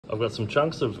I've got some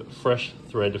chunks of fresh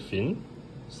threadfin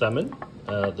salmon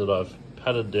that I've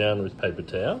patted down with paper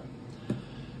towel.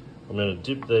 I'm going to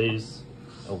dip these,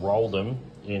 or roll them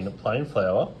in plain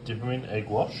flour, dip them in egg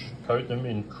wash, coat them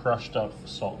in crushed up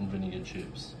salt and vinegar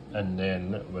chips, and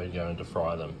then we're going to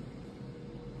fry them.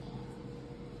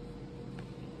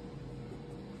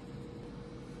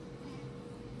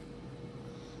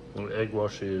 The egg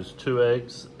wash is 2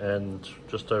 eggs and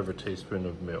just over a teaspoon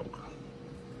of milk.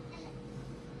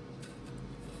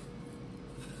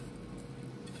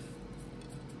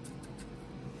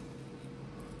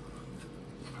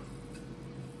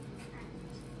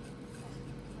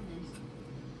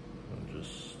 And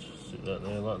just sit that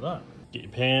there like that. Get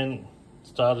your pan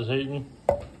started heating,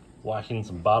 whack in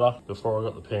some butter. Before I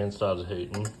got the pan started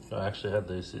heating, I actually had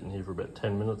these sitting here for about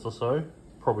 10 minutes or so.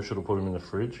 Probably should have put them in the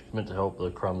fridge, meant to help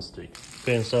the crumbs stick.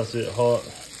 Pan starts to get hot,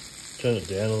 turn it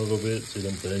down a little bit so you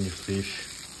don't burn your fish.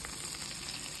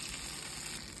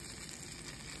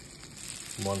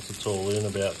 Once it's all in,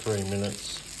 about 3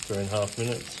 minutes, 3.5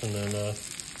 minutes, and then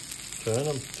turn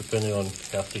them, depending on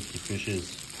how thick your fish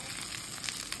is.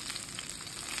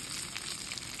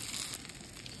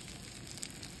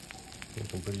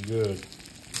 Looking pretty good.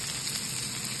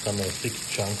 Some of the thick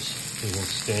chunks, you can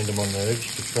stand them on the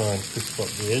edge to try and crisp up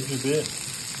the edge a bit.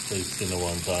 These thinner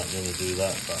ones aren't going to do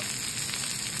that, but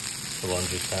the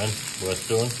ones you can, worth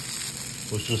doing.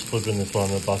 Was just flipping this one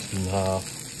and busting in half.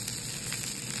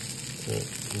 Yeah,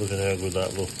 look at how good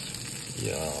that looks.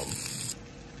 Yum.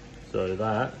 So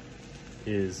that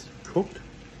is cooked.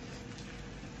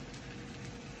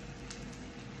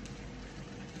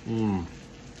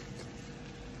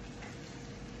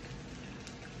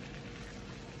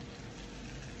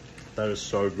 That is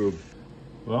so good.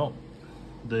 Well,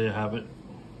 there you have it.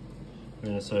 I'm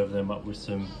going to serve them up with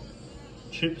some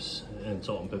chips and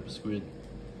salt and pepper squid.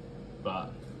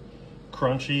 But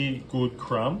crunchy, good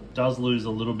crumb. Does lose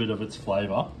a little bit of its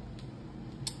flavour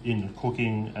in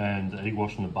cooking and egg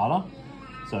wash in the butter.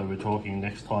 So we're talking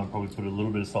next time probably put a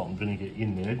little bit of salt and vinegar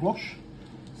in the egg wash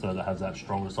so that has that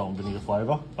stronger salt and vinegar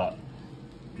flavour. But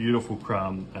beautiful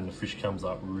crumb, and the fish comes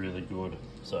up really good.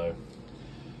 So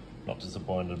not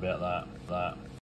disappointed about that.